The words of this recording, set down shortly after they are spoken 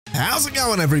How's it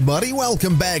going, everybody?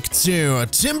 Welcome back to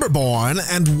Timberborn,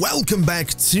 and welcome back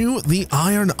to the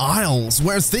Iron Isles,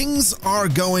 where things are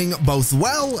going both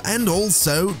well and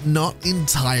also not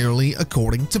entirely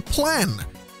according to plan.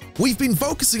 We've been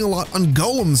focusing a lot on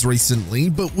golems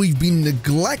recently, but we've been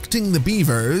neglecting the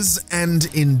beavers, and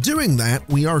in doing that,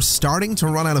 we are starting to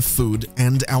run out of food,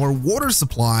 and our water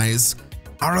supplies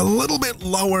are a little bit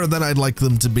lower than I'd like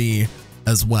them to be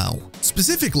as well.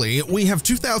 Specifically, we have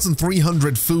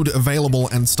 2,300 food available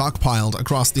and stockpiled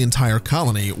across the entire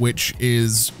colony, which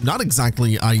is not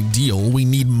exactly ideal. We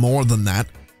need more than that.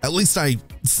 At least I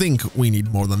think we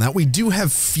need more than that. We do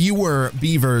have fewer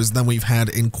beavers than we've had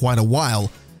in quite a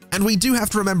while. And we do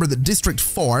have to remember that District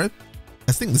 4,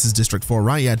 I think this is District 4,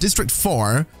 right? Yeah, District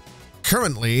 4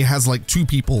 currently has like 2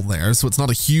 people there, so it's not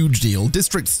a huge deal.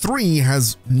 District 3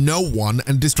 has no one,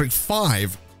 and District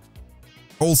 5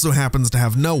 also happens to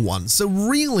have no one. So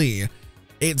really,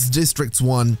 it's District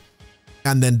 1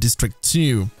 and then District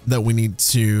 2 that we need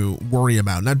to worry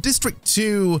about. Now, District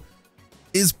 2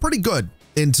 is pretty good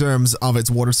in terms of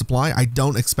its water supply. I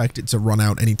don't expect it to run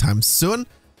out anytime soon.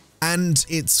 And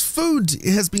its food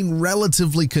has been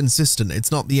relatively consistent. It's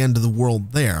not the end of the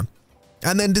world there.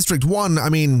 And then District 1, I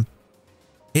mean,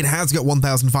 it has got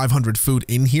 1,500 food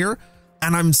in here.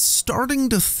 And I'm starting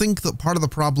to think that part of the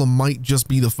problem might just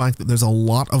be the fact that there's a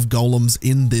lot of golems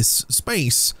in this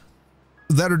space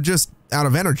that are just out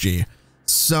of energy.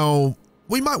 So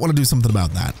we might want to do something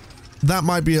about that. That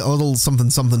might be a little something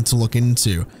to look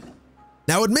into.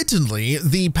 Now, admittedly,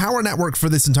 the power network for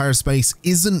this entire space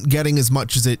isn't getting as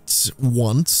much as it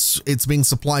wants. It's being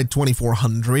supplied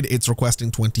 2,400. It's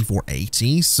requesting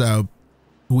 2,480. So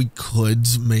we could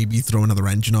maybe throw another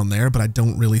engine on there, but I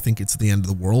don't really think it's the end of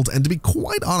the world. And to be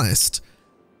quite honest,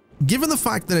 given the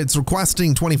fact that it's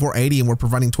requesting 2,480 and we're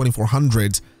providing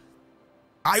 2,400,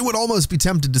 I would almost be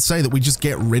tempted to say that we just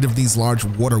get rid of these large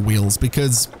water wheels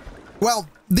because, well,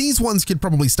 these ones could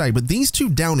probably stay, but these two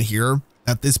down here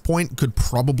at this point could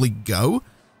probably go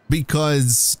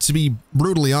because, to be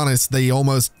brutally honest, they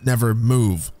almost never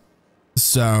move.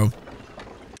 So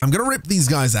I'm going to rip these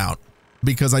guys out,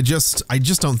 because I just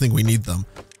don't think we need them.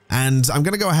 And I'm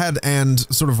going to go ahead and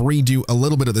sort of redo a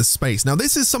little bit of this space. Now,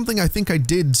 this is something I think I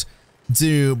did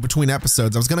do between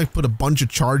episodes. I was going to put a bunch of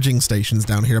charging stations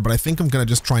down here, but I think I'm going to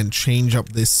just try and change up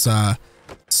this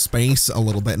space a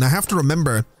little bit. And I have to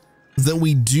remember that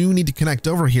we do need to connect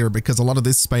over here because a lot of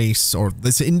this space or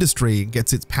this industry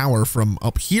gets its power from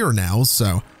up here now.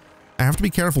 So I have to be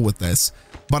careful with this.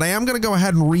 But I am going to go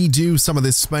ahead and redo some of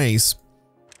this space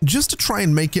just to try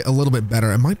and make it a little bit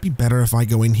better. It might be better if I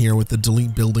go in here with the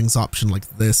delete buildings option like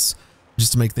this,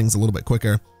 just to make things a little bit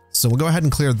quicker. So we'll go ahead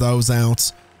and clear those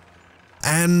out.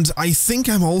 And I think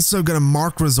I'm also going to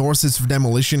mark resources for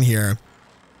demolition here.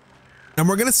 And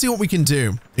we're going to see what we can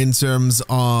do in terms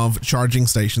of charging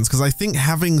stations, because I think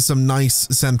having some nice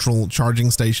central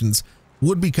charging stations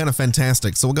would be kind of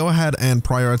fantastic. So we'll go ahead and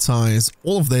prioritize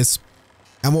all of this.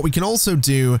 And what we can also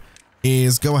do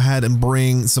is go ahead and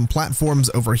bring some platforms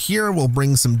over here. We'll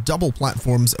bring some double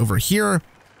platforms over here.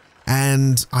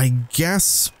 And I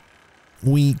guess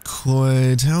we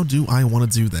could, how do I want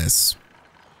to do this?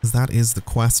 Because that is the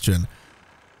question.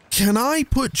 Can I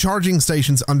put charging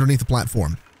stations underneath the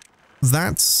platform?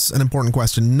 That's an important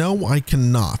question. No, I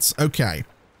cannot. Okay.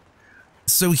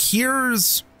 So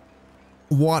here's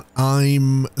what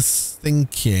I'm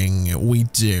thinking we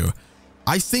do.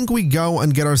 I think we go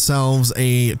and get ourselves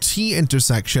a T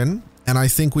intersection, and I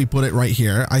think we put it right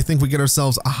here. I think we get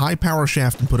ourselves a high power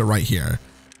shaft and put it right here.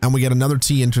 And we get another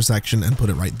T intersection and put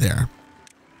it right there.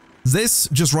 This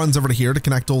just runs over to here to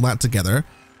connect all that together.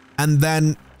 And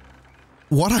then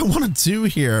what I want to do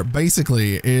here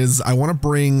basically is I want to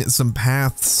bring some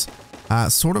paths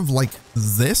sort of like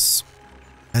this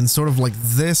and sort of like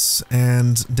this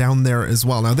and down there as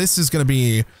well. Now this is going to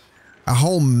be a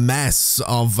whole mess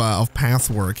of path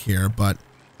work here, but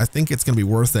I think it's going to be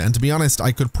worth it. And to be honest,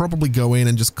 I could probably go in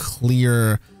and just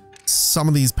clear some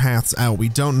of these paths out. We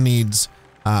don't need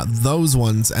those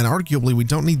ones, and arguably we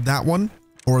don't need that one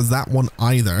or that one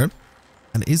either.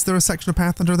 And is there a section of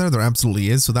path under there? There absolutely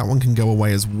is, so that one can go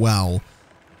away as well.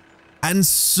 And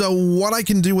so what I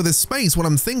can do with this space, what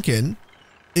I'm thinking,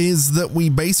 is that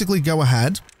we basically go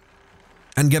ahead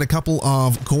and get a couple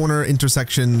of corner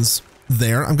intersections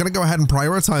there. I'm going to go ahead and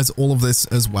prioritize all of this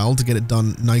as well to get it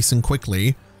done nice and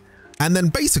quickly. And then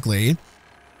basically,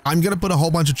 I'm going to put a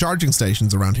whole bunch of charging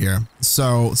stations around here.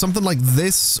 So something like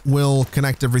this will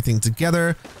connect everything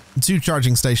together. 2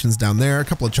 charging stations down there, a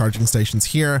couple of charging stations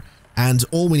here. And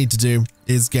all we need to do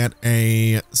is get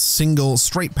a single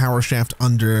straight power shaft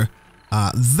under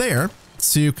there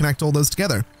to connect all those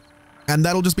together. And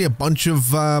that'll just be a bunch of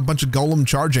golem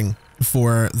charging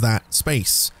for that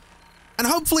space. And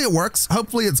hopefully it works.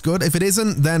 Hopefully it's good. If it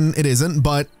isn't, then it isn't.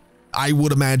 But I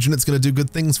would imagine it's going to do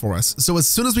good things for us. So as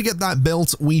soon as we get that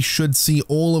built, we should see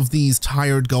all of these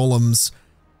tired golems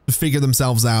figure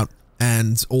themselves out,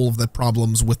 and all of the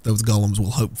problems with those golems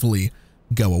will hopefully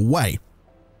go away.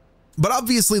 But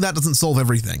obviously that doesn't solve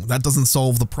everything. That doesn't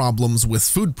solve the problems with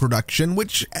food production,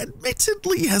 which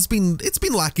admittedly it's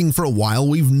been lacking for a while.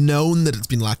 We've known that it's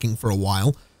been lacking for a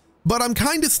while, but I'm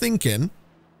kind of thinking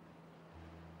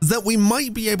that we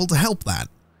might be able to help that.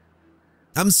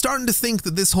 I'm starting to think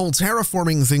that this whole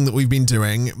terraforming thing that we've been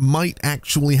doing might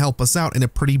actually help us out in a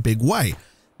pretty big way.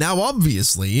 Now,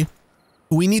 obviously,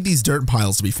 we need these dirt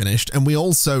piles to be finished, and we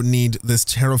also need this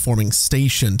terraforming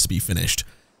station to be finished.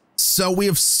 So we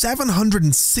have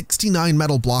 769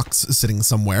 metal blocks sitting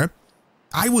somewhere.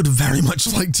 I would very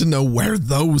much like to know where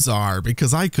those are,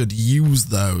 because I could use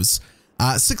those.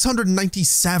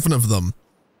 697 of them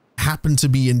happen to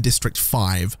be in District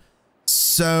 5.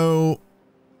 So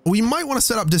we might want to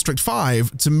set up District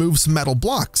 5 to move some metal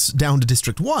blocks down to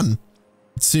District 1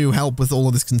 to help with all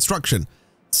of this construction.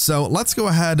 So let's go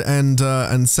ahead and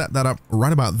set that up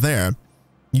right about there.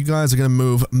 You guys are going to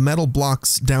move metal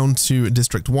blocks down to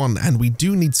District 1, and we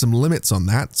do need some limits on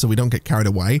that so we don't get carried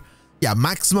away. Yeah,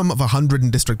 maximum of 100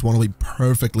 in District 1 will be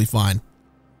perfectly fine.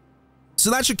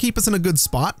 So that should keep us in a good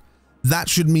spot. That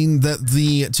should mean that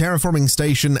the terraforming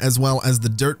station as well as the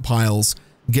dirt piles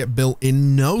get built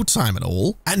in no time at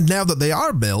all. And now that they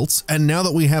are built, and now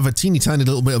that we have a teeny tiny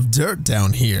little bit of dirt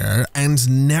down here,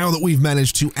 and now that we've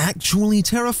managed to actually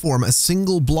terraform a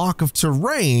single block of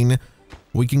terrain,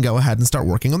 we can go ahead and start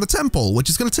working on the temple, which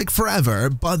is going to take forever,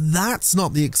 but that's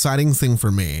not the exciting thing for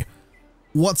me.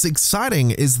 What's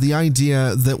exciting is the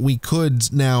idea that we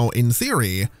could now, in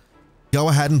theory, go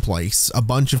ahead and place a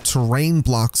bunch of terrain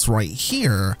blocks right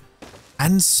here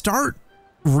and start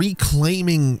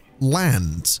reclaiming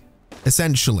land,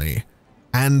 essentially.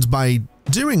 And by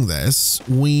doing this,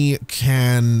 we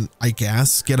can, I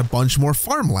guess, get a bunch more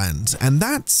farmland, and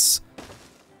that's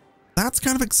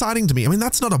kind of exciting to me. I mean,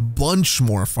 that's not a bunch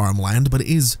more farmland, but it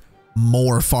is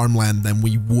more farmland than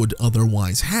we would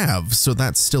otherwise have. So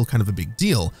that's still kind of a big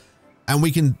deal. And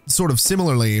we can sort of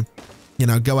similarly, you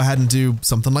know, go ahead and do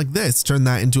something like this, turn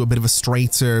that into a bit of a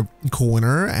straighter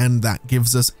corner, and that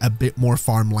gives us a bit more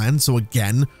farmland. So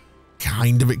again,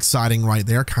 kind of exciting right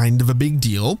there, kind of a big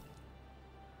deal.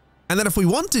 And then if we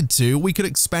wanted to, we could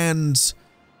expand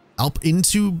up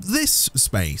into this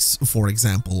space, for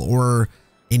example, or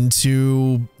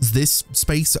into this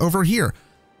space over here.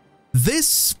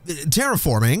 This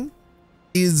terraforming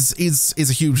is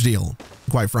a huge deal,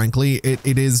 quite frankly.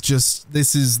 It is just,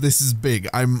 this is big.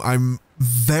 I'm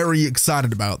very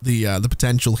excited about the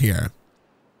potential here.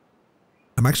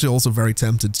 I'm actually also very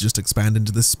tempted to just expand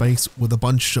into this space with a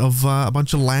bunch of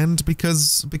land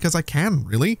because I can,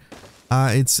 really.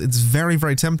 It's very,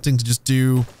 very tempting to just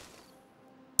do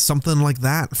something like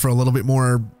that for a little bit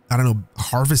more, I don't know,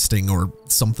 harvesting or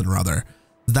something or other.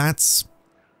 That's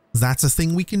a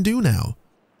thing we can do now.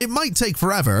 It might take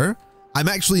forever. I'm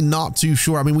actually not too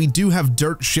sure. I mean, we do have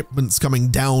dirt shipments coming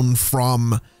down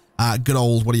from good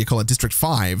old, what do you call it, District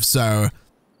 5. So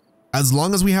as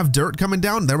long as we have dirt coming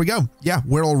down, there we go. Yeah,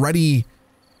 we're already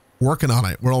working on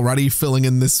it. We're already filling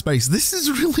in this space. This is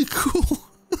really cool.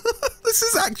 This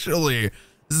is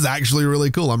actually really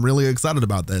cool. I'm really excited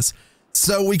about this.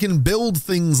 So we can build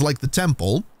things like the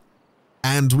temple,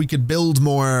 and we could build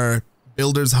more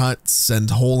builders' huts and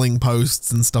hauling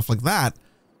posts and stuff like that.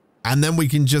 And then we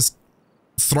can just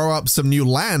throw up some new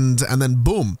land, and then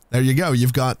boom, there you go.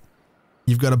 You've got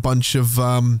a bunch of,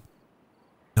 oh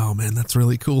man, that's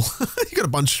really cool. You got a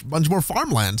bunch more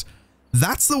farmland.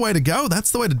 That's the way to go.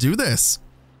 That's the way to do this.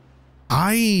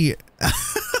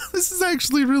 This is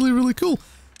actually really, really cool.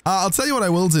 I'll tell you what I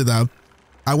will do though.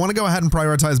 I want to go ahead and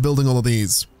prioritize building all of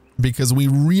these because we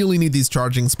really need these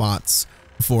charging spots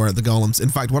for the golems. In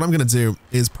fact, what I'm going to do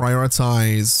is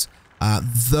prioritize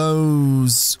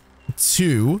those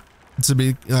two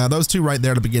right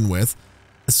there to begin with,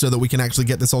 so that we can actually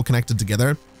get this all connected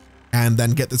together and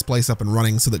then get this place up and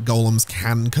running so that golems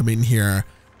can come in here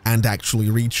and actually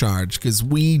recharge, because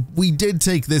we did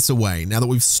take this away now that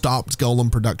we've stopped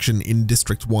golem production in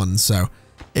District 1. So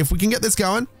if we can get this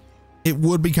going, it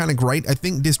would be kind of great. I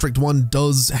think District 1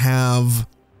 does have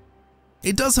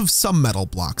some metal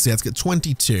blocks. Yeah, it's got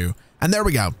 22. And there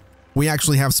we go. We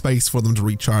actually have space for them to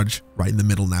recharge right in the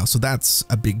middle now. So that's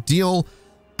a big deal.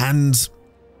 And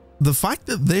the fact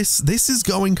that this is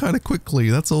going kind of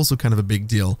quickly, that's also kind of a big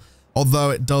deal.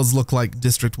 Although it does look like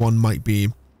District 1 might be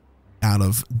out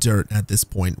of dirt at this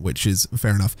point, which is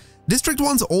fair enough. District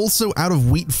 1's also out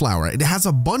of wheat flour. It has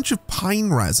a bunch of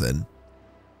pine resin,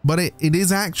 but it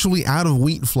is actually out of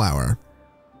wheat flour,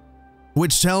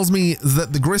 which tells me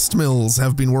that the grist mills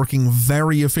have been working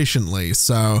very efficiently.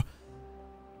 So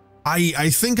I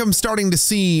think I'm starting to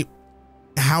see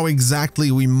how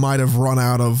exactly we might have run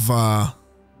out of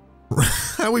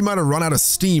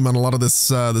steam on a lot of this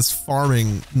this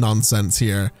farming nonsense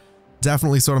here.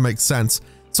 Definitely sort of makes sense.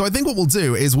 So I think what we'll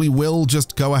do is we will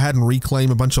just go ahead and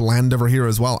reclaim a bunch of land over here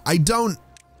as well. I don't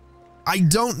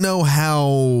know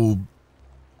how,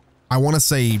 I want to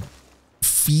say,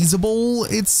 feasible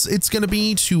it's going to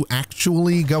be to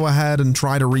actually go ahead and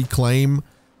try to reclaim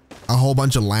a whole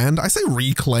bunch of land. I say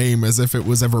reclaim as if it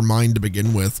was ever mine to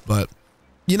begin with, but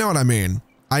you know what I mean.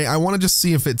 I want to just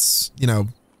see if it's, you know,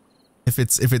 if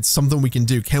it's something we can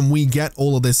do. Can we get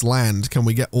all of this land? Can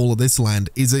we get all of this land?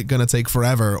 Is it going to take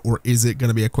forever, or is it going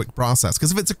to be a quick process?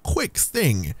 Because if it's a quick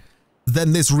thing,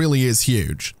 then this really is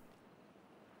huge.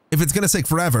 If it's going to take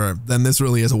forever, then this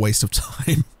really is a waste of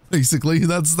time. Basically,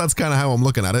 that's kind of how I'm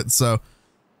looking at it. So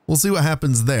we'll see what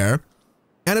happens there.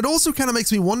 And it also kind of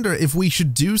makes me wonder if we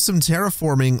should do some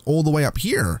terraforming all the way up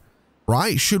here,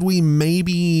 right? Should we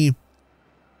maybe,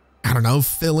 I don't know,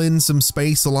 fill in some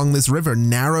space along this river,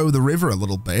 narrow the river a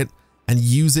little bit, and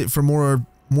use it for more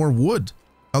wood?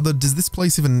 Although, does this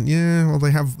place even, yeah, well,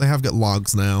 they have got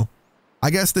logs now. I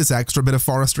guess this extra bit of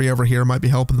forestry over here might be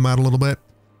helping them out a little bit.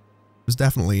 There's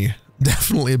definitely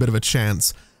a bit of a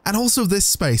chance. And also this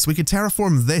space, we could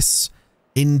terraform this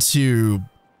into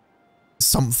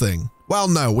something. Well,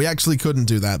 no, we actually couldn't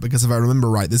do that because if I remember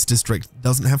right, this district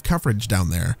doesn't have coverage down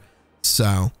there.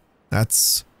 So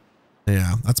that's,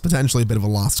 yeah, that's potentially a bit of a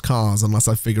lost cause unless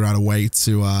I figure out a way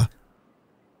to, well,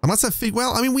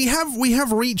 I mean, we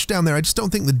have reach down there. I just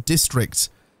don't think the district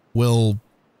will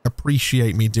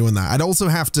appreciate me doing that. I'd also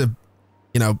have to,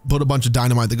 you know, put a bunch of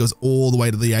dynamite that goes all the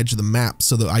way to the edge of the map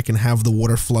so that I can have the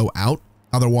water flow out.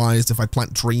 Otherwise, if I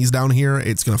plant trees down here,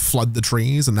 it's going to flood the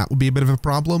trees, and that would be a bit of a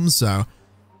problem. So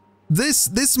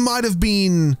this might have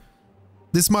been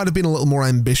a little more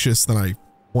ambitious than I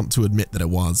want to admit that it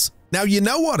was. Now, you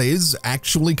know what is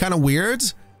actually kind of weird?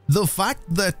 The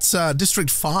fact that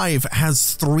District 5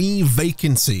 has 3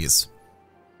 vacancies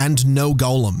and no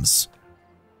golems.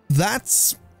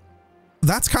 That's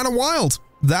kind of wild.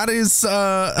 That is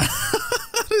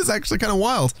that is actually kind of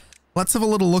wild. Let's have a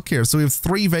little look here. So we have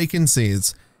 3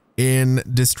 vacancies in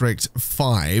District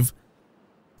 5.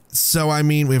 So, I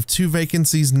mean, we have 2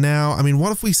 vacancies now. I mean,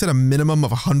 what if we set a minimum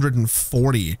of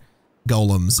 140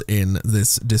 golems in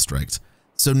this district?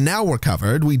 So now we're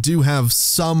covered. We do have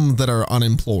some that are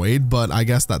unemployed, but I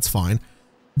guess that's fine.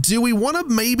 Do we want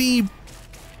to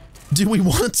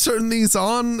turn these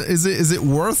on? Is it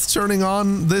worth turning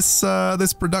on this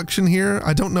this production here?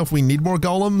 I don't know if we need more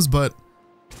golems, but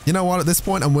you know what? At this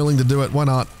point, I'm willing to do it. Why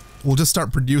not? We'll just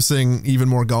start producing even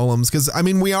more golems because, I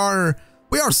mean, we are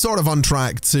sort of on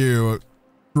track to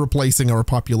replacing our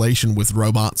population with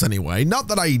robots anyway. Not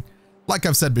that like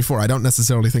I've said before, I don't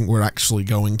necessarily think we're actually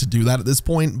going to do that at this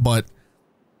point, but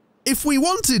if we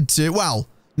wanted to, well,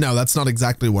 no, that's not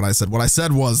exactly what I said. What I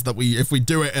said was that if we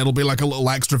do it, it'll be like a little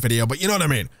extra video, but you know what I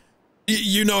mean?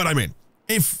 You know what I mean?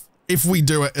 If we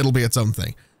do it, it'll be its own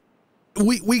thing.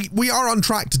 We are on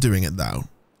track to doing it though.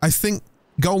 I think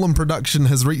golem production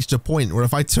has reached a point where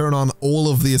if I turn on all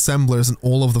of the assemblers and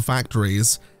all of the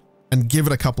factories and give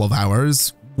it a couple of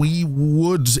hours, we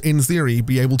would, in theory,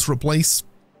 be able to replace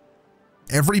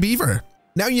every beaver.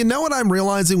 Now, you know what I'm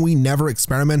realizing we never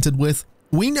experimented with?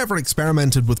 We never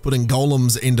experimented with putting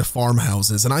golems into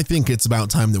farmhouses, and I think it's about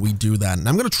time that we do that. And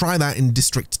I'm going to try that in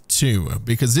District 2,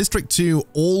 because District 2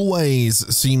 always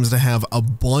seems to have a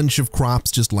bunch of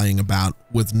crops just laying about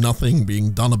with nothing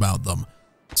being done about them.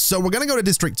 So we're going to go to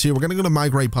District 2, we're going to go to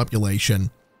migrate population,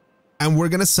 and we're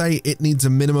going to say it needs a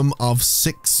minimum of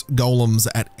 6 golems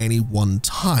at any one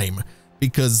time,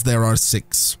 because there are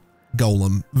 6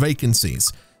 golem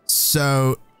vacancies.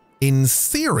 So in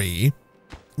theory,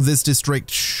 this district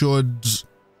should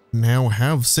now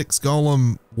have 6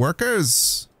 golem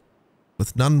workers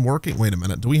with none working. Wait a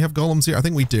minute. Do we have golems here? I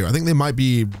think we do. I think they might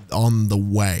be on the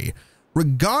way.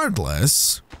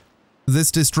 Regardless,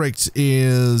 this district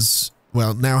is,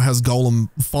 well, now has golem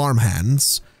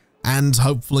farmhands, and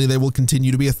hopefully they will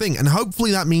continue to be a thing. And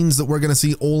hopefully that means that we're going to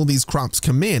see all of these crops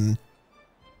come in.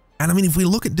 And I mean, if we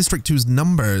look at District 2's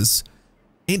numbers,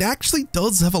 it actually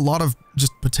does have a lot of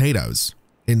just potatoes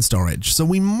in storage. So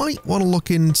we might want to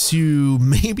look into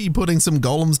maybe putting some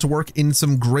golems to work in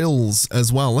some grills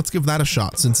as well. Let's give that a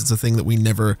shot since it's a thing that we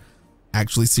never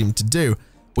actually seem to do.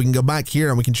 We can go back here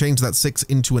and we can change that 6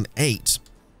 into an 8.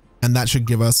 and that should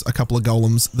give us a couple of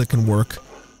golems that can work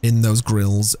in those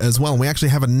grills as well. And we actually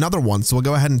have another one, so we'll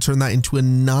go ahead and turn that into a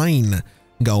 9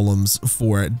 golems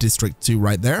for District 2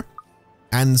 right there.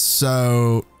 And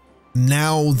so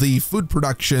now the food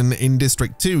production in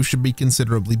District 2 should be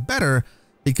considerably better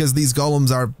because these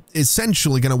golems are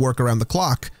essentially going to work around the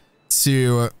clock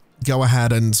to go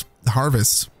ahead and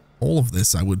harvest all of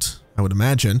this, I would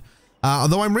imagine.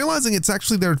 Although I'm realizing it's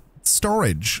actually their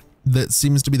storage that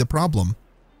seems to be the problem.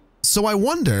 So I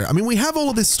wonder, I mean, we have all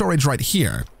of this storage right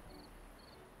here.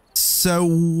 So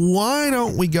why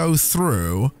don't we go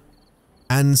through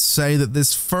and say that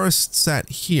this first set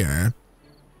here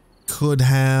could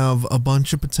have a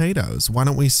bunch of potatoes? Why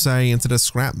don't we say instead of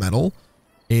scrap metal,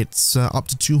 it's up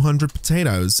to 200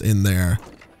 potatoes in there.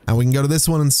 And we can go to this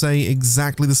one and say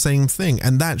exactly the same thing.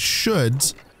 And that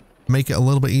should make it a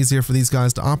little bit easier for these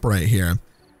guys to operate here.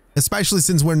 Especially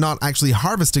since we're not actually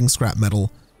harvesting scrap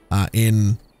metal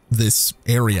in this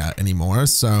area anymore.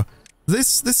 So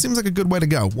this seems like a good way to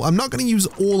go. Well, I'm not going to use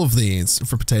all of these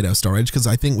for potato storage because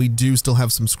I think we do still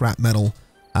have some scrap metal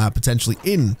potentially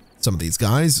in some of these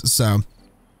guys. So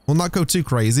we'll not go too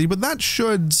crazy, but that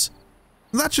should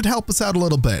help us out a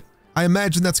little bit. I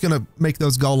imagine that's going to make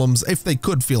those golems, if they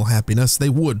could feel happiness, they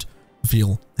would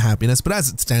feel happiness, but as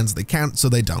it stands, they can't, so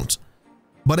they don't.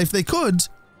 But if they could,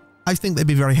 I think they'd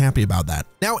be very happy about that.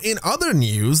 Now, in other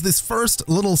news, this first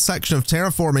little section of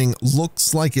terraforming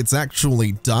looks like it's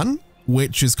actually done,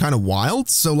 which is kind of wild.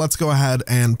 So let's go ahead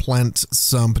and plant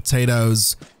some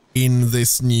potatoes in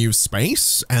this new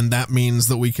space. And that means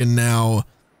that we can now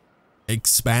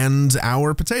expand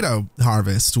our potato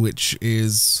harvest, which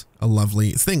is a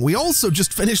lovely thing. We also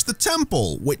just finished the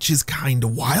temple, which is kind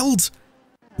of wild.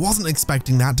 Wasn't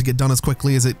expecting that to get done as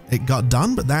quickly as it got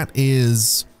done, but that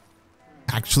is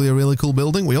actually a really cool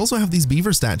building. We also have these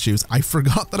beaver statues. I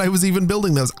forgot that I was even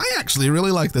building those. I actually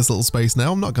really like this little space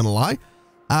now, I'm not gonna lie.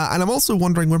 And I'm also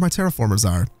wondering where my terraformers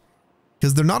are,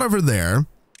 because they're not over there.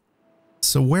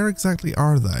 So where exactly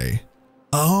are they?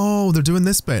 Oh, they're doing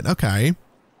this bit. Okay.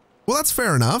 Well, that's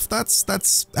fair enough.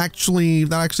 That actually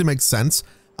makes sense.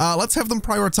 Let's have them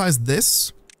prioritize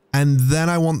this, and then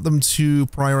I want them to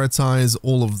prioritize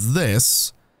all of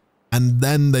this, and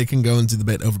then they can go into the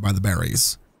bit over by the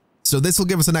berries. So this will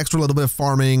give us an extra little bit of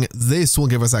farming, this will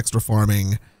give us extra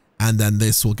farming, and then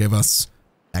this will give us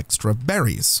extra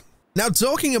berries. Now,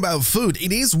 talking about food,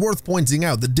 it is worth pointing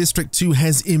out that District 2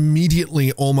 has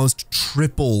immediately almost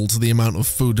tripled the amount of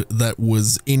food that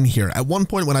was in here. At one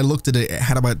point when I looked at it, it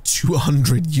had about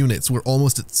 200 units. We're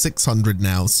almost at 600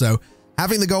 now. So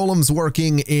having the golems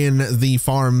working in the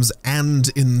farms and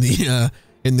in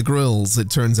the grills, it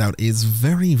turns out, is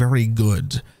very, very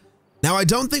good. Now, I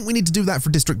don't think we need to do that for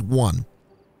District 1,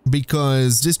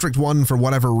 because District 1, for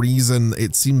whatever reason,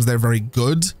 it seems they're very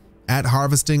good at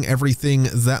harvesting everything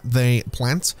that they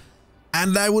plant.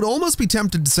 And I would almost be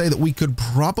tempted to say that we could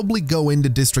probably go into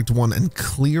District 1 and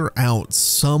clear out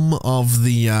some of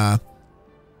the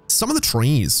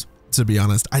trees, to be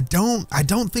honest. I don't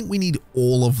think we need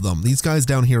all of them. These guys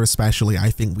down here especially, I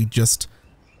think we just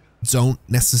don't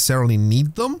necessarily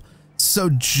need them. So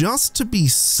just to be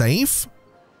safe,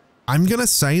 I'm gonna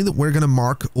say that we're gonna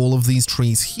mark all of these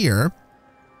trees here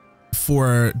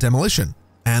for demolition.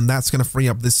 And that's going to free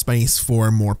up this space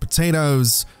for more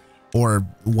potatoes or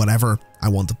whatever I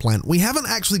want to plant. We haven't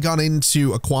actually gone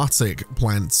into aquatic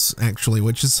plants, actually,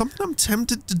 which is something I'm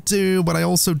tempted to do, but I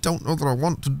also don't know that I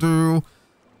want to do.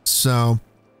 So,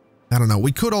 I don't know.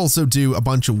 We could also do a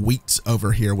bunch of wheat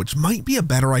over here, which might be a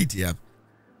better idea,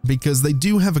 because they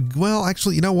do have a, well,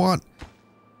 actually, you know what?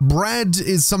 Bread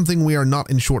is something we are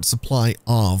not in short supply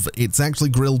of. It's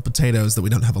actually grilled potatoes that we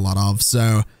don't have a lot of,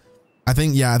 so I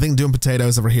think doing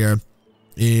potatoes over here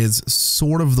is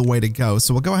sort of the way to go.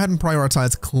 So we'll go ahead and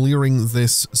prioritize clearing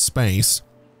this space.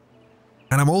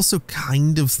 And I'm also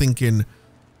kind of thinking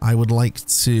I would like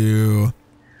to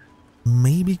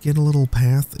maybe get a little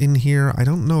path in here. I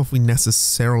don't know if we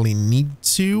necessarily need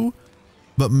to,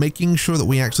 but making sure that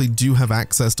we actually do have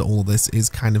access to all of this is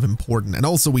kind of important. And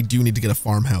also we do need to get a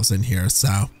farmhouse in here.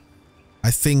 So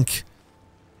I think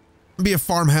maybe a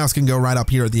farmhouse can go right up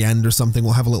here at the end or something.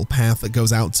 We'll have a little path that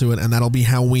goes out to it, and that'll be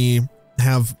how we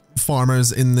have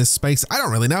farmers in this space. I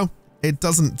don't really know. It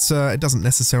doesn't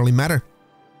necessarily matter.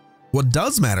 What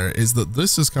does matter is that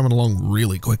this is coming along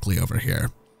really quickly over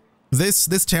here. This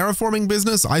terraforming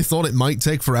business, I thought it might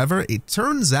take forever. It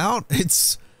turns out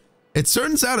it's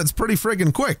pretty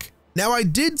friggin' quick. Now, I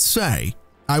did say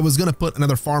I was gonna put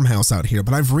another farmhouse out here,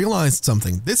 but I've realized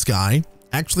something. This guy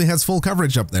actually has full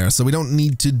coverage up there, so we don't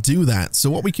need to do that. So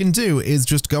what we can do is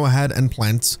just go ahead and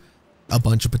plant a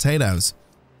bunch of potatoes.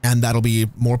 And that'll be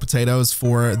more potatoes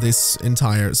for this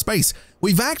entire space.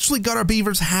 We've actually got our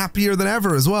beavers happier than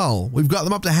ever as well. We've got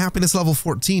them up to happiness level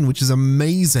 14, which is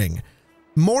amazing.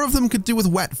 More of them could do with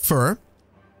wet fur.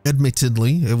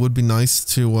 Admittedly, it would be nice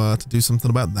to do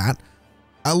something about that.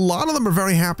 A lot of them are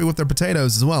very happy with their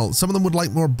potatoes as well. Some of them would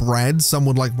like more bread. Some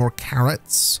would like more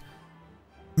carrots.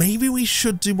 Maybe we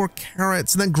should do more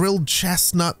carrots and then grilled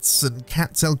chestnuts and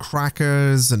cattail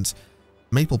crackers and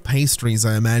maple pastries,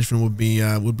 I imagine, would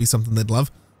be something they'd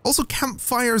love. Also,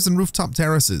 campfires and rooftop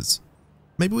terraces.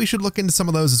 Maybe we should look into some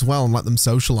of those as well and let them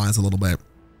socialize a little bit.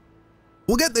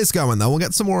 We'll get this going though. We'll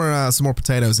get some more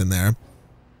potatoes in there,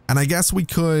 and I guess we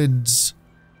could.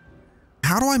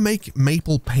 How do I make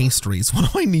maple pastries?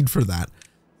 What do I need for that?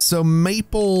 So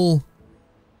maple.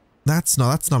 That's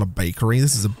not a bakery.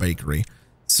 This is a bakery.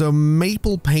 So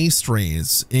maple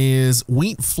pastries is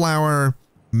wheat flour,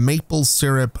 maple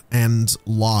syrup, and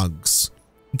logs.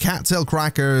 Cattail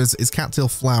crackers is cattail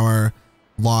flour,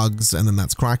 logs, and then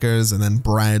that's crackers, and then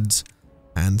bread,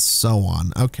 and so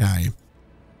on. Okay.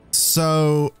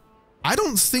 So I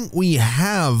don't think we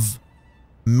have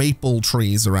maple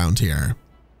trees around here.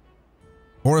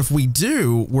 Or if we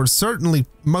do, we're certainly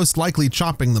most likely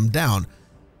chopping them down.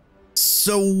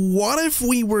 So what if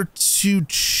we were to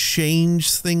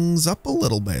change things up a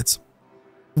little bit?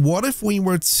 What if we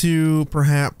were to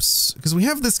perhaps, because we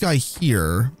have this guy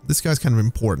here, this guy's kind of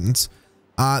important.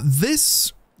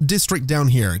 This district down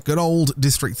here, good old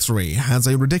District 3, has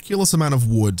a ridiculous amount of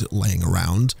wood laying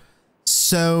around.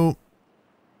 So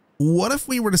what if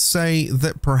we were to say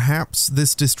that perhaps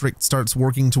this district starts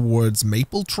working towards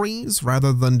maple trees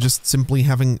rather than just simply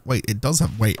having, wait,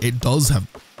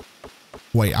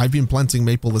 I've been planting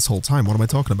maple this whole time. What am I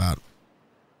talking about?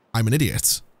 I'm an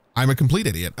idiot. I'm a complete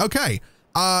idiot. Okay.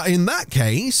 In that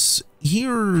case,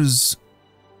 here's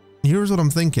what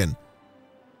I'm thinking.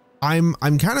 I'm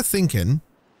kind of thinking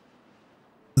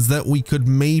that we could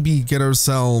maybe get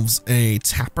ourselves a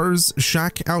tapper's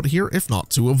shack out here, if not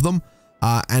two of them,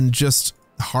 and just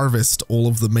harvest all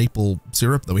of the maple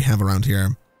syrup that we have around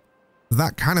here.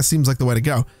 That kind of seems like the way to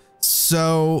go.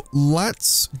 So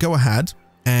let's go ahead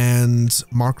and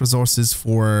mark resources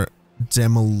for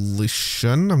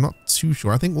demolition. I'm not too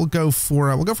sure. I think we'll go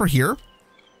for here,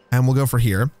 and we'll go for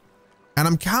here. And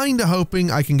I'm kind of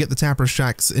hoping I can get the tapper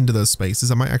shacks into those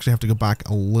spaces. I might actually have to go back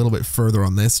a little bit further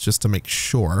on this just to make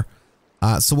sure.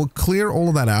 So we'll clear all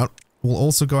of that out. We'll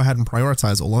also go ahead and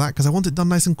prioritize all of that because I want it done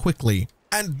nice and quickly.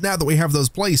 And now that we have those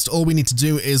placed, all we need to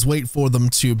do is wait for them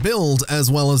to build, as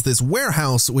well as this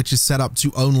warehouse, which is set up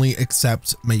to only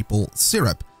accept maple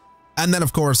syrup. And then,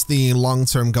 of course, the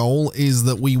long-term goal is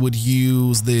that we would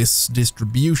use this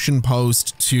distribution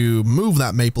post to move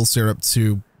that maple syrup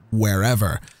to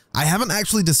wherever. I haven't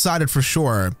actually decided for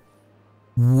sure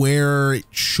where it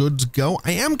should go.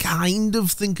 I am kind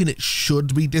of thinking it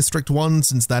should be District 1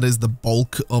 since that is the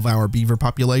bulk of our beaver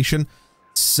population.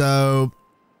 So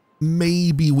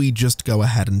maybe we just go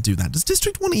ahead and do that. Does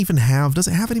District 1 even have, does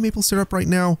it have any maple syrup right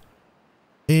now?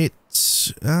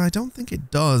 I don't think it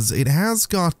does. It has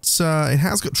got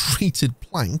treated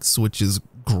planks, which is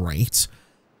great.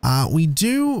 We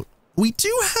do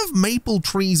have maple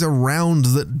trees around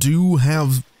that do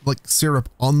have like syrup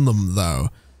on them though.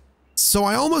 So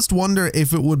I almost wonder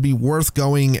if it would be worth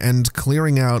going and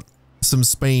clearing out some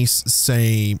space,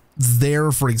 say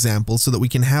there, for example, so that we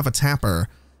can have a tapper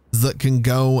that can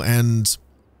go and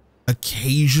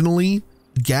occasionally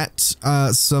get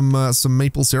some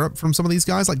maple syrup from some of these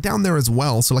guys, like down there as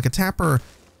well. So like a tapper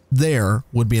there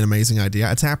would be an amazing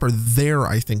idea. A tapper there,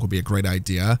 I think, would be a great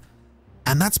idea.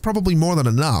 And that's probably more than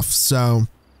enough. So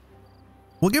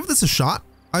we'll give this a shot,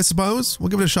 I suppose. We'll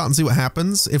give it a shot and see what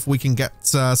happens if we can get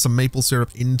some maple syrup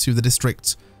into the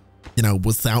district, you know,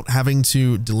 without having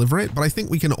to deliver it. But I think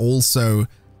we can also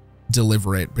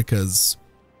deliver it because,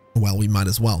 well, we might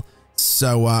as well.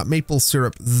 So maple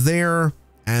syrup there.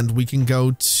 And we can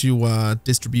go to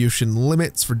distribution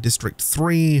limits for District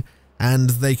 3, and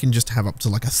they can just have up to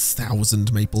like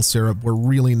 1,000 maple syrup. We're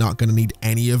really not going to need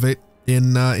any of it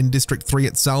in District 3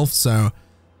 itself, so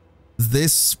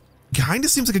this kind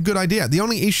of seems like a good idea. The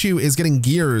only issue is getting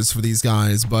gears for these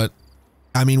guys, but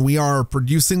I mean, we are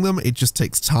producing them. It just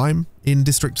takes time in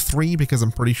District 3 because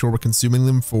I'm pretty sure we're consuming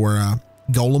them for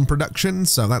golem production,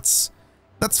 so that's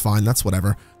fine. That's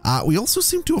whatever. We also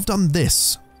seem to have done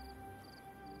this.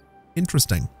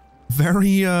 Interesting.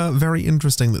 Very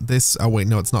interesting that this, oh wait,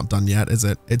 no, it's not done yet, is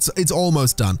it? It's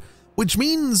almost done, which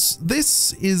means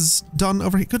this is done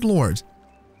over here. Good Lord.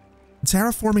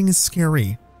 Terraforming is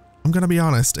scary. I'm gonna be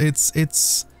honest.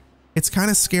 It's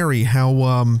kind of scary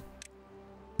how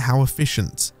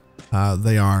efficient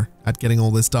they are at getting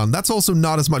all this done. That's also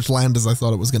not as much land as I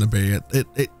thought it was going to be.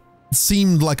 It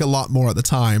seemed like a lot more at the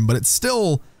time, but it's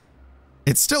still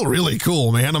really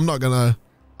cool, man. I'm not gonna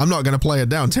play it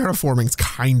down. Terraforming's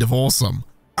kind of awesome.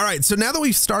 All right, so now that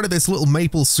we've started this little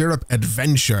maple syrup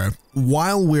adventure,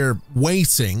 while we're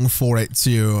waiting for it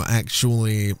to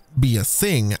actually be a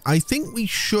thing, I think we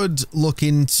should look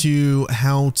into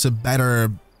how to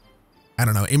better, I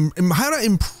don't know, how to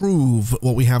improve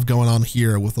what we have going on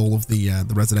here with all of the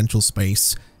residential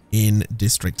space in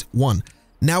District 1.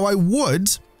 Now, I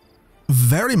would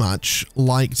very much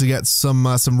like to get some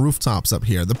rooftops up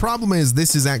here. The problem is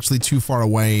this is actually too far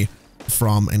away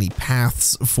from any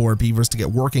paths for beavers to get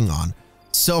working on.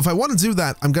 So if I want to do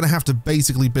that, I'm going to have to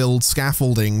basically build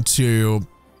scaffolding to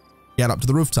get up to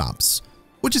the rooftops,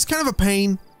 which is kind of a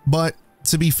pain, but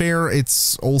to be fair,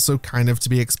 it's also kind of to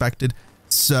be expected.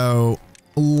 So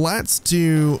let's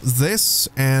do this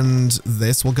and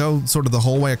this. We'll go sort of the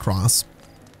whole way across.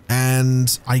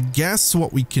 And I guess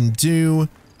what we can do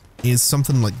is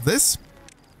something like this,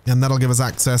 and that'll give us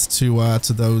access to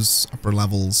those upper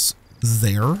levels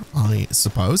there, I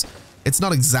suppose. It's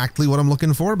not exactly what I'm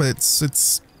looking for, but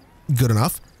it's good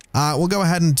enough. We'll go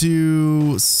ahead and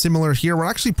do similar here. We're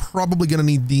actually probably going to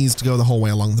need these to go the whole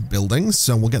way along the building,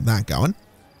 so we'll get that going.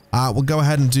 We'll go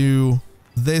ahead and do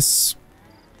this,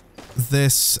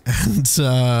 and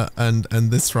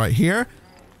this right here.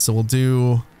 So we'll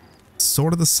do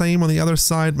sort of the same on the other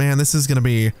side. Man, this is gonna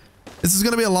be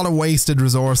a lot of wasted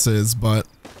resources, but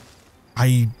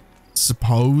I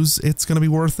suppose it's gonna be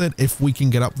worth it if we can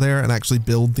get up there and actually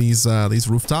build these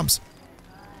rooftops.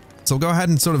 So we'll go ahead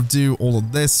and sort of do all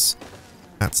of this.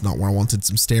 That's not where I wanted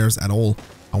some stairs at all.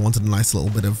 I wanted a nice little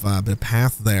bit of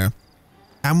path there,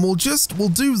 and we'll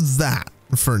do that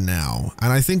for now.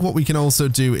 And I think what we can also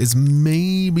do is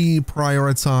maybe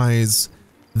prioritize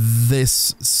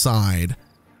this side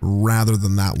rather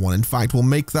than that one. In fact, we'll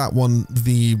make that one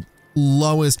the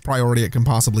lowest priority it can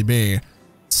possibly be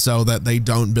so that they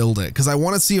don't build it, because I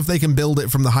want to see if they can build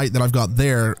it from the height that I've got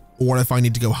there, or if I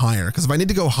need to go higher. Because if I need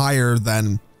to go higher,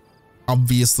 then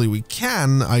obviously we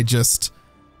can. I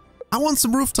want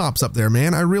some rooftops up there,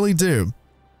 man. I really do.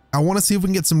 I want to see if we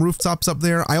can get some rooftops up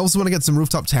there. I also want to get some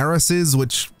rooftop terraces,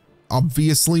 which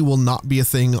obviously will not be a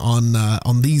thing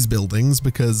on these buildings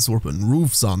because we're putting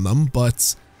roofs on them.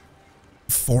 But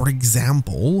for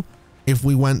example, if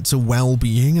we went to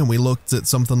well-being and we looked at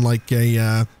something like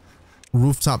a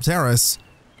rooftop terrace,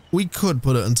 we could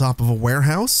put it on top of a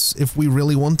warehouse if we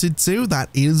really wanted to. That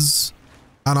is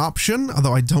an option,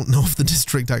 although I don't know if the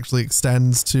district actually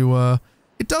extends to,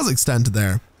 it does extend to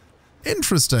there.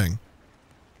 Interesting.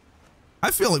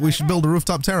 I feel like we should build a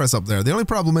rooftop terrace up there. The only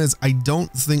problem is I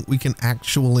don't think we can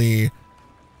actually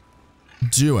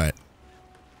do it.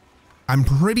 I'm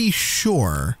pretty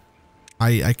sure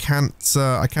I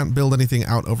can't build anything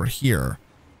out over here.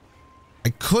 I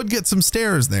could get some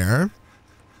stairs there,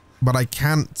 but I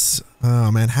can't.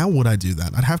 Oh man, how would I do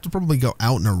that? I'd have to probably go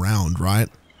out and around, right?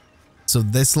 So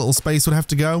this little space would have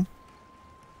to go,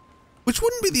 which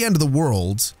wouldn't be the end of the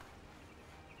world.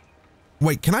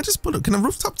 Wait, can I just can a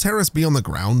rooftop terrace be on the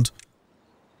ground?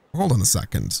 Hold on a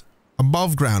second.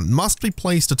 Above ground, must be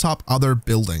placed atop other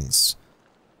buildings.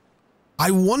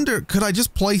 I wonder, could I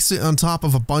just place it on top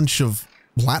of a bunch of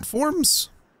platforms?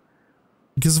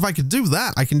 Because if I could do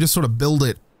that, I can just sort of build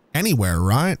it anywhere,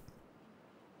 right?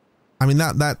 I mean,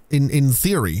 that in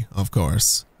theory, of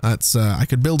course, that's, I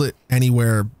could build it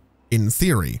anywhere in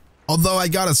theory. Although I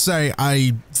gotta say,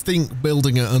 I think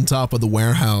building it on top of the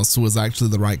warehouse was actually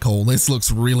the right call. This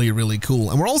looks really, really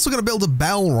cool. And we're also gonna build a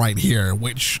bell right here,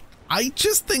 which I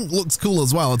just think looks cool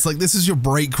as well. It's like, this is your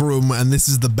break room and this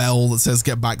is the bell that says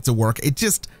get back to work. It's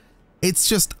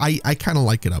just, I kind of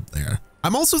like it up there.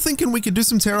 I'm also thinking we could do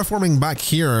some terraforming back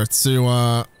here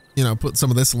to, you know, put some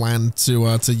of this land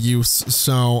to use.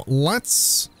 So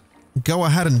let's go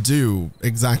ahead and do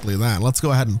exactly that. Let's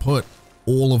go ahead and put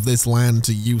all of this land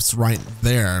to use right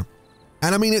there.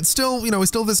 And I mean, it's still, you know, it's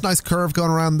still this nice curve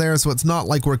going around there. So it's not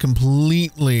like we're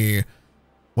completely,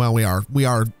 well, we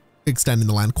are extending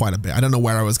the land quite a bit. I don't know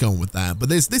where I was going with that, but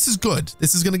this is good.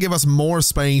 This is going to give us more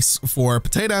space for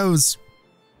potatoes.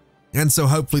 And so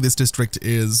hopefully this district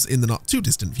is, in the not too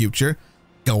distant future,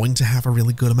 going to have a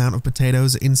really good amount of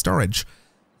potatoes in storage.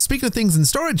 Speaking of things in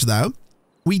storage though,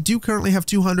 we do currently have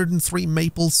 203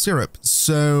 maple syrup.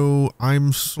 So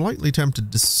I'm slightly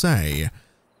tempted to say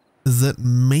that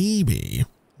maybe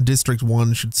District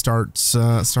 1 should start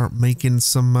making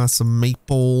some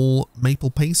maple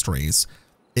pastries.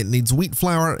 It needs wheat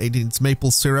flour, it needs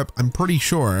maple syrup. I'm pretty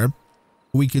sure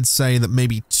we could say that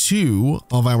maybe 2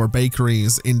 of our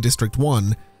bakeries in District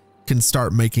 1 can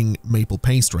start making maple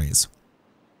pastries.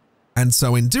 And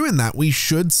so in doing that, we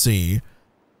should see,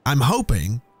 I'm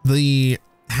hoping, the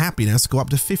happiness go up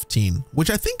to 15, which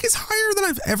I think is higher than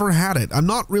I've ever had it. I'm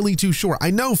not really too sure.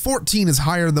 I know 14 is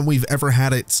higher than we've ever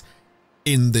had it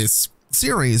in this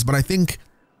series, but I think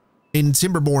in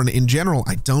Timberborn in general,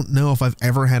 I don't know if I've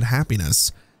ever had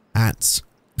happiness at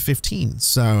 15.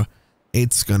 So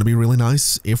it's going to be really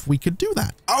nice if we could do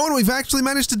that. Oh, and we've actually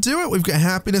managed to do it. We've got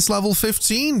happiness level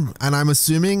 15, and I'm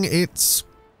assuming it's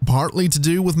partly to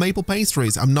do with maple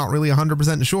pastries. I'm not really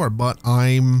 100% sure, but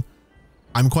I'm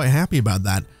quite happy about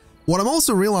that. What I'm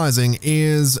also realizing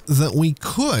is that we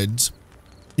could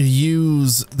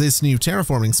use this new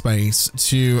terraforming space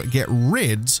to get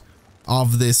rid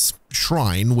of this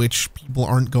shrine, which people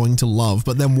aren't going to love.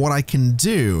 But then what I can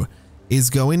do is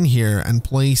go in here and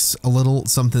place a little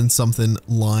something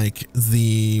like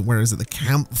the, where is it? The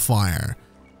campfire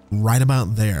right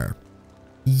about there.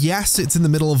 Yes, it's in the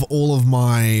middle of all of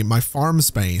my farm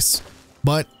space,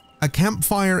 but a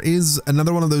campfire is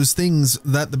another one of those things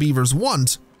that the beavers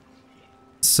want.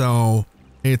 So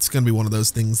it's going to be one of those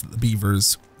things that the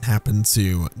beavers happen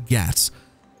to get.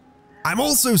 I'm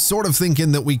also sort of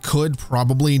thinking that we could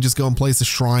probably just go and place a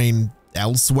shrine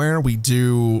elsewhere. We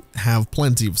do have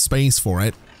plenty of space for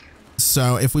it.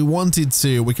 So if we wanted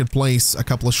to, we could place a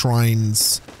couple of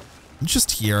shrines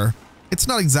just here. It's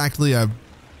not exactly a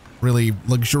really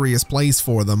luxurious place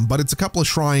for them, but it's a couple of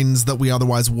shrines that we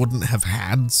otherwise wouldn't have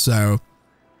had. So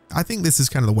I think this is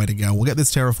kind of the way to go. We'll get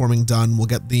this terraforming done. We'll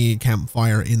get the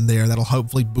campfire in there. That'll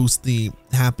hopefully boost the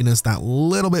happiness that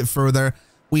little bit further.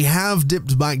 We have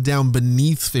dipped back down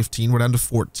beneath 15. We're down to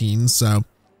 14. So,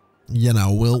 you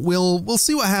know, we'll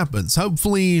see what happens.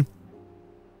 Hopefully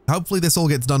this all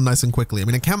gets done nice and quickly. I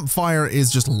mean, a campfire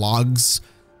is just logs.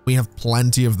 We have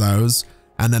plenty of those.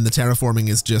 And then the terraforming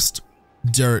is just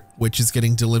dirt, which is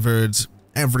getting delivered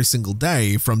every single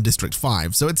day from District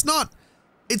 5. So it's not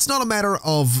a matter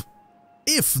of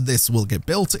if this will get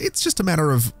built, it's just a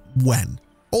matter of when.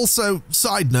 Also,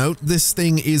 side note, this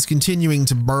thing is continuing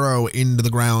to burrow into the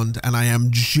ground, and I am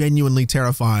genuinely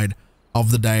terrified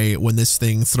of the day when this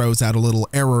thing throws out a little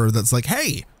error that's like,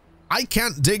 hey, I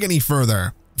can't dig any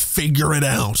further. Figure it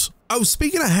out. Oh,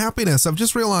 speaking of happiness, I've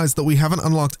just realized that we haven't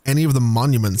unlocked any of the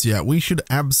monuments yet. We should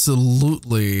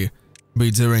absolutely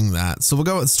be doing that. So we'll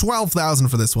go, it's 12,000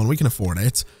 for this one. We can afford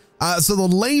it. So the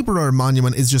laborer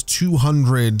monument is just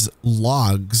 200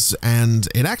 logs, and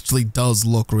it actually does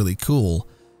look really cool.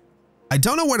 I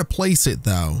don't know where to place it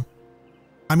though.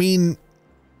 I mean,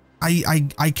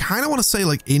 I kind of want to say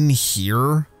like in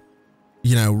here,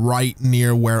 you know, right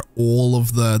near where all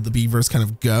of the beavers kind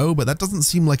of go, but that doesn't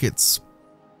seem like it's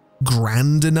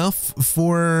grand enough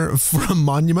for a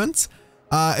monument.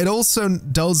 It also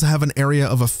does have an area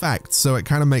of effect, so it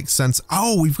kind of makes sense.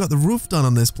 Oh, we've got the roof done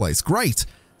on this place. Great.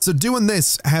 So doing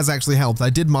this has actually helped. I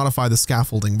did modify the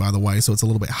scaffolding, by the way, so it's a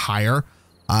little bit higher.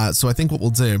 So I think what we'll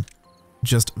do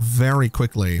just very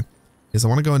quickly is I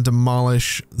want to go and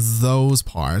demolish those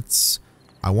parts.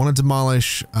 I want to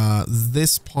demolish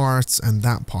this part and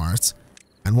that part.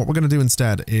 And what we're going to do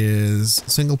instead is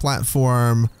single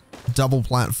platform, double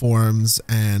platforms,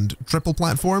 and triple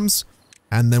platforms.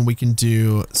 And then we can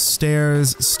do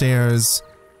stairs,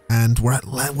 and we're at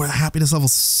happiness level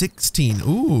 16.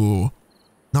 Ooh,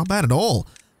 not bad at all.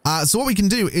 So what we can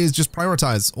do is just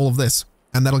prioritize all of this,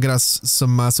 and that'll get us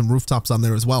some rooftops on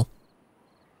there as well.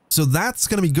 So that's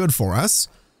going to be good for us.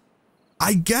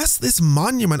 I guess this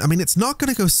monument, I mean, it's not going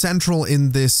to go central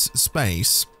in this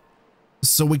space,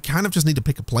 so we kind of just need to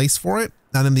pick a place for it.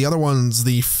 And then the other one's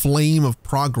the Flame of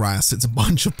Progress. It's a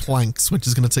bunch of planks, which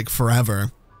is going to take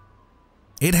forever.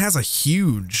 It has a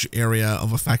huge area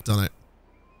of effect on it,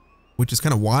 which is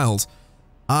kind of wild.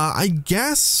 I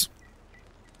guess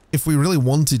if we really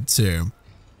wanted to,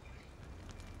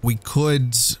 we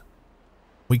could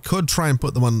try and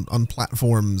put them on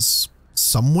platforms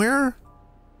somewhere.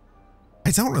 I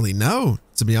don't really know,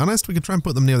 to be honest. We could try and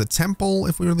put them near the temple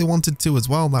if we really wanted to as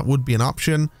well. That would be an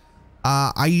option.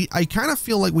 I kind of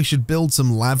feel like we should build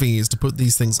some levees to put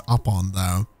these things up on,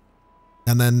 though.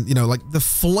 And then, you know, like the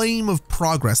Flame of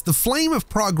Progress. The Flame of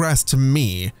Progress, to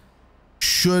me,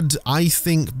 should, I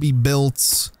think, be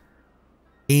built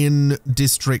in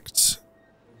District...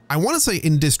 I want to say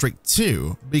in District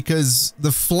 2, because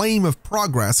the Flame of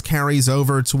Progress carries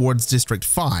over towards District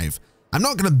 5. I'm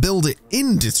not going to build it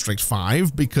in District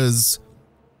 5, because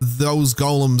those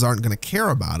golems aren't going to care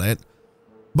about it.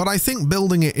 But I think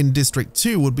building it in District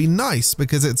 2 would be nice,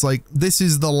 because it's like, this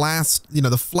is the last, you know,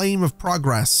 the Flame of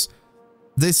Progress.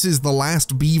 This is the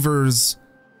last beavers,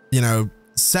 you know,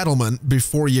 settlement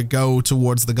before you go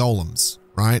towards the golems,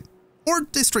 right? Or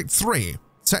District 3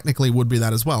 technically would be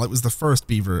that as well. It was the first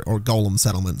beaver or golem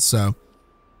settlement, so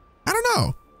I don't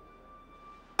know.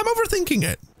 I'm overthinking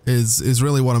it is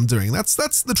really what I'm doing. That's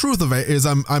the truth of it, is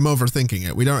I'm overthinking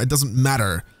it. It doesn't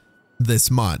matter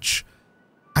this much.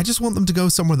 I just want them to go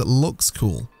somewhere that looks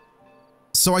cool.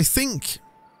 So I think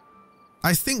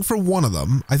for one of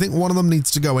them, one of them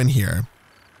needs to go in here.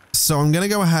 So I'm going to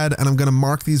go ahead and I'm going to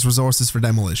mark these resources for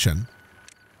demolition.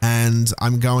 And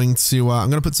I'm going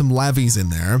to put some levees in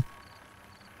there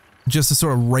just to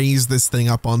sort of raise this thing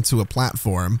up onto a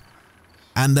platform.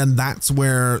 And then that's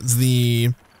where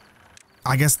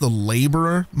I guess the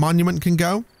laborer monument can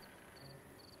go.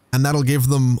 And that'll give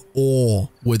them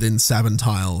all within 7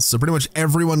 tiles. So pretty much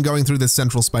everyone going through this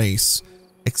central space,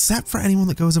 except for anyone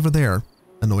that goes over there,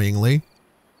 annoyingly.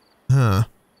 Huh.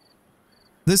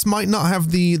 This might not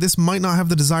have the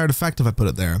desired effect if I put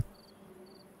it there.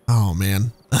 Oh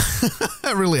man.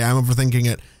 I really am overthinking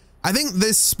it. I think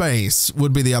this space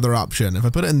would be the other option if I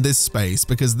put it in this space,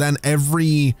 because then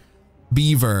every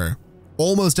beaver,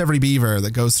 almost every beaver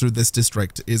that goes through this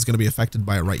district is going to be affected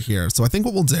by it right here. So I think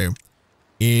what we'll do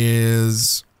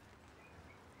is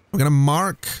we're going to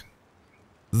mark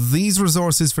these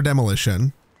resources for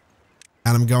demolition,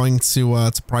 and I'm going to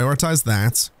prioritize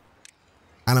that,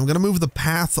 and I'm going to move the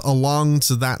path along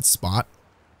to that spot.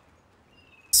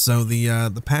 So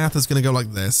the path is going to go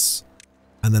like this,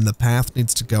 and then the path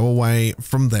needs to go away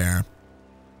from there.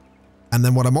 And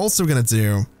then what I'm also going to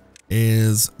do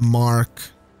is mark,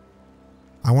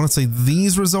 I want to say,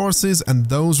 these resources and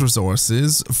those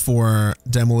resources for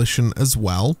demolition as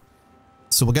well.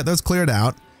 So we'll get those cleared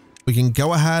out. We can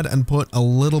go ahead and put a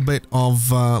little bit of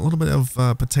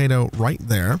potato right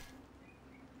there.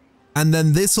 And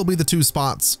then this will be the 2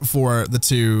 spots for the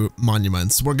 2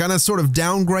 monuments. We're going to sort of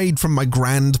downgrade from my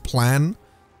grand plan,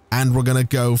 and we're going to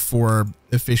go for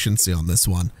efficiency on this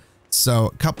one. So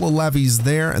a couple of levees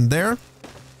there and there.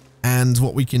 And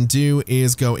what we can do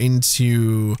is go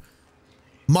into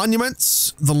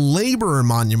monuments. The laborer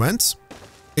monument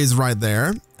is right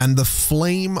there, and the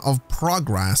flame of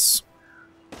progress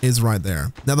is right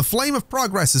there. Now the flame of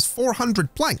progress is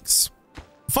 400 planks.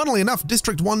 Funnily enough,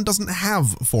 District 1 doesn't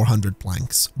have 400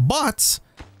 planks, but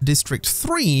District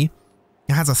 3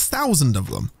 has 1,000 of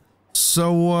them.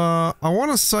 So I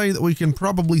want to say that we can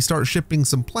probably start shipping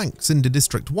some planks into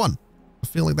District 1. I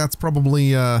feel like that's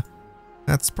probably a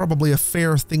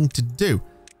fair thing to do.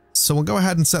 So we'll go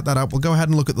ahead and set that up. We'll go ahead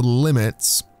and look at the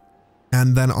limits.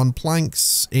 And then on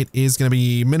planks, it is going to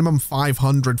be minimum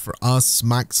 500 for us,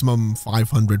 maximum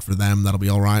 500 for them. That'll be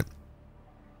all right.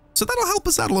 So that'll help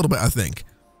us out a little bit, I think.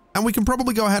 And we can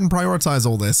probably go ahead and prioritize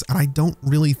all this. And I don't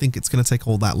really think it's going to take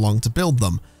all that long to build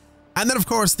them. And then, of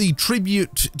course, the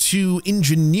tribute to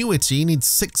ingenuity needs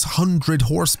 600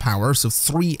 horsepower, so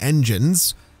 3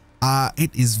 engines.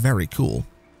 It is very cool.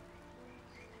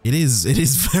 It is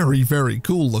very, very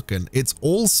cool looking. It's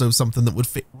also something that would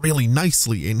fit really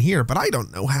nicely in here, but I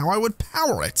don't know how I would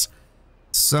power it.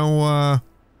 So, I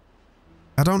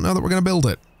don't know that we're going to build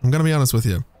it. I'm going to be honest with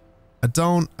you. I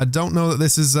don't know that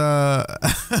this is, I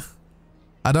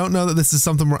don't know that this is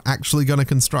something we're actually going to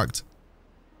construct.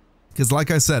 Because like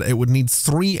I said, it would need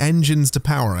 3 engines to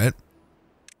power it.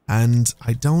 And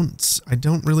I don't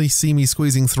really see me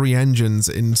squeezing 3 engines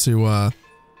into all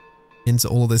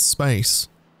of this space.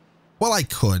 Well, I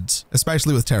could,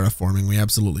 especially with terraforming, we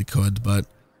absolutely could, but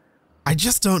I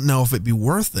just don't know if it'd be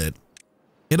worth it.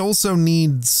 It also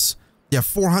needs, yeah,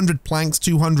 400 planks,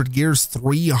 200 gears,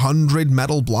 300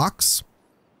 metal blocks.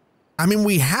 I mean,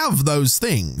 we have those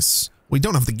things. We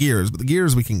don't have the gears, but the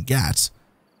gears we can get.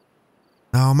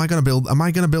 Oh, am I gonna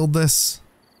build this?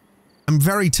 I'm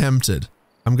very tempted.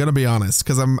 I'm gonna be honest,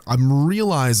 because I'm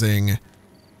realizing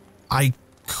I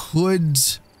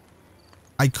could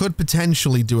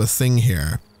potentially do a thing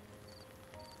here.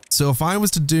 So if I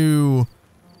was to do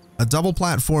a double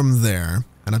platform there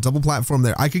and a double platform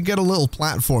there, I could get a little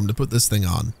platform to put this thing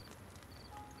on.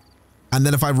 And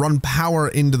then if I run power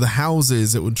into the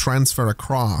houses, it would transfer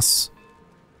across.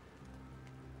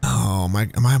 Oh,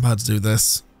 am I about to do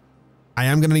this? I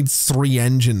am going to need 3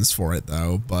 engines for it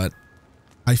though, but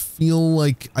I feel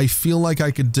like I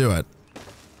could do it.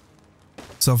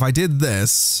 So if I did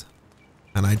this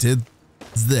and I did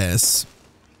this,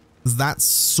 that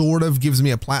sort of gives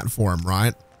me a platform,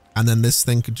 right? And then this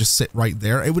thing could just sit right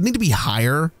there. It would need to be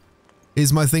higher,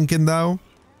 is my thinking though.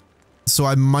 So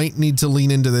I might need to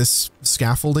lean into this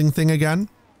scaffolding thing again.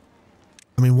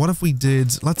 I mean, what if we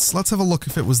did, let's have a look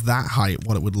if it was that height,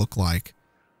 what it would look like.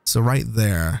 So right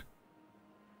there.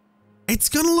 It's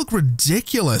gonna look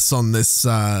ridiculous on this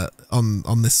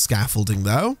on this scaffolding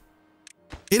though.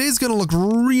 it is going to look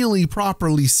really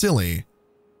properly silly.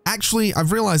 Actually,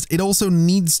 I've realized it also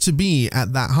needs to be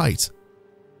at that height.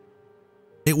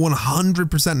 It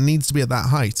 100% needs to be at that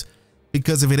height,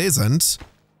 because if it isn't,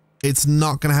 it's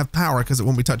not going to have power because it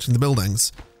won't be touching the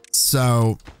buildings.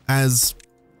 So as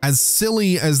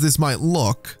silly as this might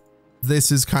look,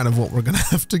 this is kind of what we're going to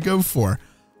have to go for.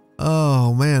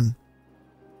 Oh man,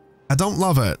 I don't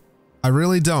love it. I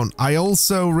really don't. I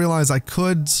also realize I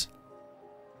could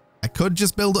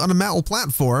just build it on a metal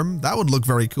platform. That would look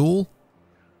very cool.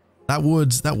 That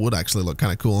would actually look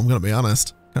kind of cool. I'm going to be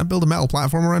honest. Can I build a metal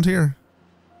platform around here?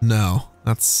 No,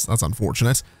 that's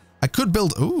unfortunate. I could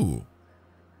build, ooh.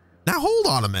 Now hold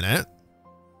on a minute.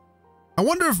 I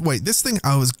wonder if, wait, this thing,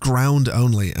 oh, is ground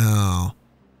only. Oh,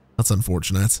 that's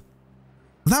unfortunate.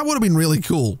 That would have been really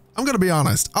cool. I'm going to be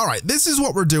honest. All right, this is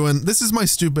what we're doing. This is my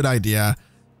stupid idea.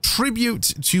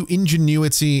 Tribute to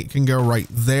ingenuity can go right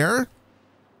there.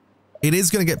 It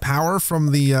is going to get power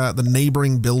from the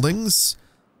neighboring buildings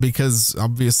because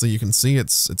obviously you can see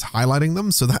it's highlighting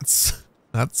them. So that's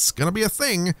going to be a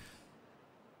thing.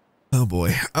 Oh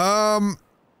boy.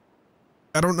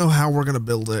 I don't know how we're going to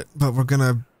build it, but we're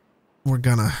gonna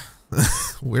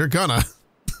we are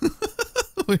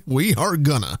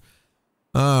gonna.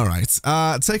 All right.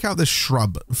 Take out this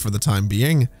shrub for the time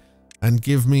being and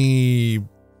give me,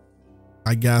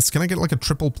 I guess, can I get like a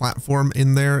triple platform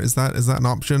in there? Is that an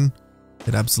option?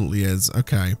 It absolutely is.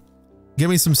 Okay. Give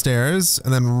me some stairs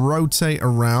and then rotate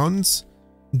around.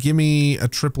 Give me a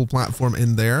triple platform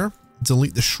in there.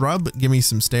 Delete the shrub. Give me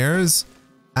some stairs.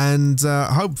 And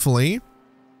hopefully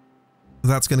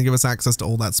that's going to give us access to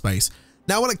all that space.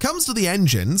 Now, when it comes to the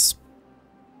engines,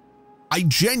 I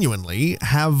genuinely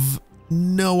have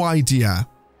no idea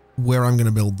where I'm going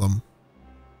to build them.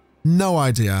 No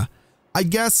idea. I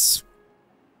guess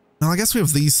we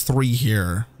have these three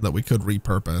here that we could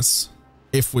repurpose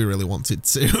if we really wanted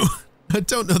to. I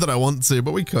don't know that I want to,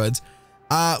 but we could.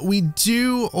 We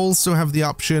do also have the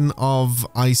option of,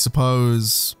 I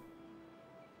suppose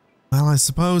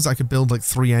I could build like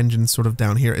 3 engines sort of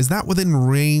down here. Is that within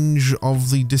range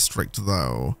of the district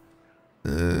though?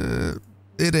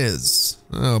 It is.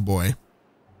 Oh boy.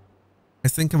 I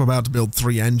think I'm about to build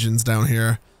 3 engines down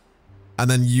here and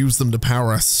then use them to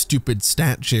power a stupid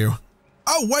statue.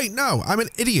 Oh wait, no, I'm an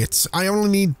idiot. I only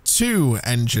need 2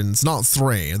 engines, not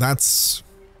 3. That's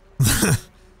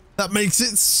that makes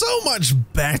it so much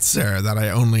better that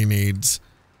I only need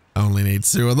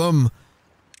 2 of them.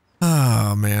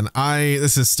 Oh man,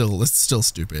 this is still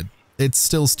stupid. It's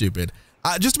still stupid.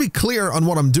 Just to be clear on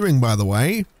what I'm doing, by the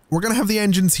way, we're gonna have the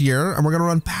engines here and we're gonna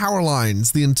run power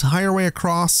lines the entire way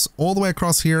across, all the way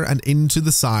across here and into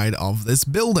the side of this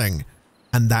building.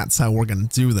 And that's how we're gonna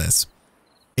do this.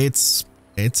 It's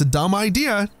a dumb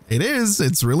idea. It is.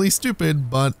 It's really stupid,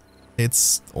 but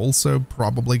it's also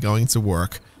probably going to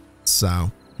work.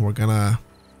 So we're gonna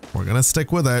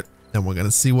stick with it and we're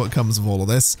gonna see what comes of all of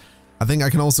this. I think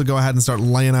I can also go ahead and start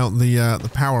laying out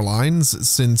the power lines,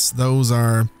 since those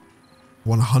are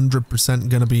 100%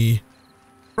 gonna be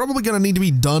probably gonna need to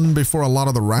be done before a lot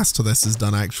of the rest of this is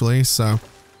done, actually. So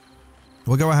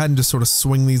we'll go ahead and just sort of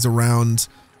swing these around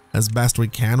as best we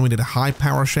can. We did a high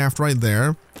power shaft right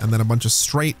there, and then a bunch of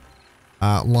straight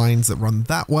lines that run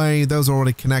that way. Those are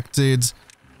already connected.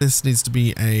 This needs to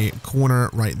be a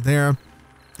corner right there,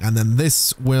 and then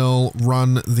this will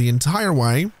run the entire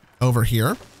way over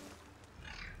here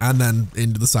and then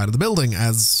into the side of the building,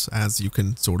 as you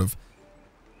can sort of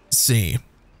see.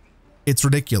 It's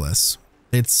ridiculous.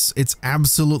 It's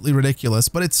absolutely ridiculous,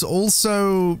 but it's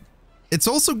also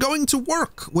going to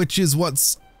work, which is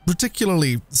what's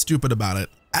particularly stupid about it.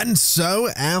 And so,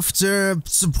 after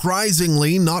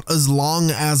surprisingly not as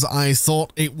long as I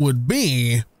thought it would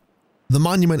be, the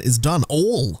monument is done.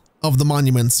 All of the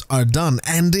monuments are done,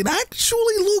 and it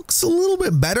actually looks a little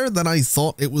bit better than I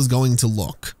thought it was going to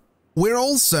look. We're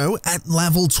also at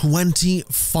level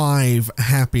 25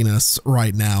 happiness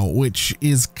right now, which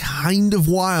is kind of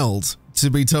wild, to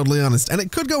be totally honest. And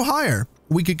it could go higher.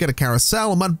 We could get a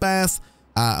carousel, a mud bath,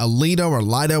 a Lido or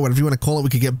Lido, whatever you want to call it. We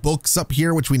could get books up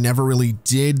here, which we never really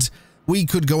did. We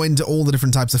could go into all the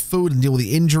different types of food and deal with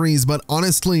the injuries, but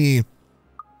honestly,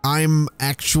 I'm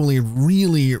actually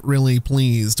really, really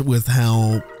pleased with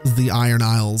how the Iron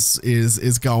Isles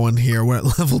is going here. We're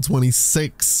at level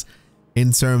 26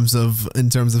 in terms of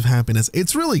happiness.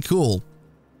 It's really cool.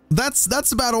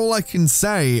 That's about all I can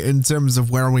say in terms of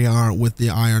where we are with the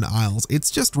Iron Isles.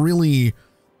 It's just really,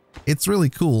 it's really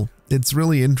cool. It's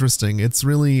really interesting. It's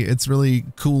really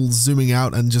cool zooming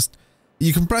out and just,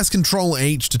 you can press Control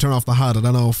H to turn off the HUD. I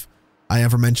don't know if I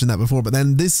ever mentioned that before, but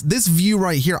then this view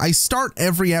right here, I start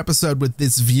every episode with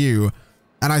this view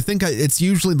And I think it's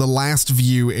usually the last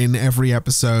view in every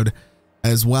episode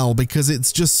as well, because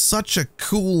it's just such a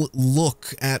cool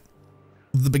look at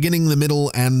the beginning, the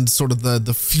middle, and sort of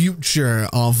the future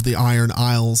of the Iron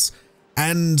Isles.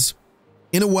 And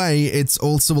in a way, it's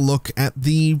also a look at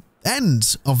the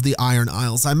end of the Iron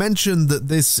Isles. I mentioned that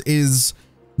this is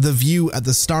the view at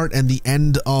the start and the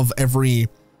end of every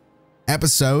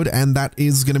episode, and that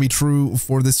is going to be true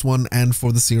for this one and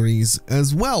for the series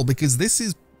as well, because this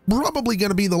is probably going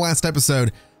to be the last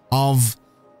episode of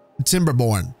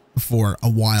Timberborn for a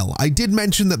while. I did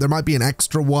mention that there might be an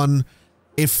extra one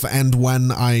if and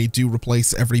when I do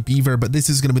replace every beaver, but this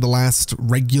is going to be the last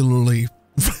regularly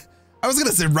I was going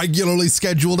to say regularly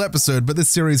scheduled episode, but this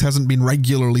series hasn't been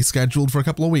regularly scheduled for a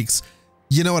couple of weeks.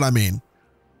 You know what I mean?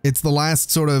 It's the last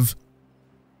sort of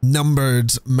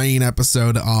numbered main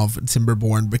episode of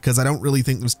Timberborn, because I don't really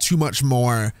think there's too much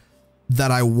more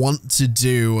that I want to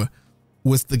do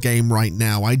with the game right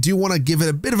now. I do want to give it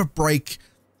a bit of a break.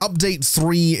 Update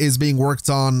 3 is being worked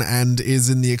on and is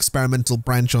in the experimental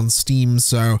branch on Steam,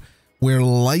 so we're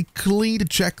likely to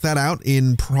check that out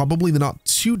in probably the not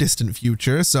too distant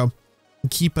future, so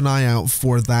keep an eye out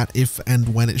for that if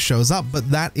and when it shows up.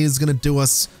 But that is going to do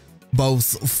us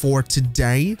both for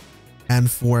today and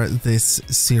for this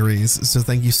series. So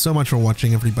thank you so much for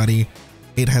watching, everybody.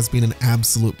 It has been an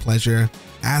absolute pleasure,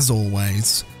 as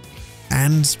always.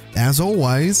 And as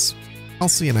always, I'll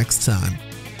see you next time.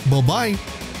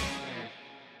 Bye-bye.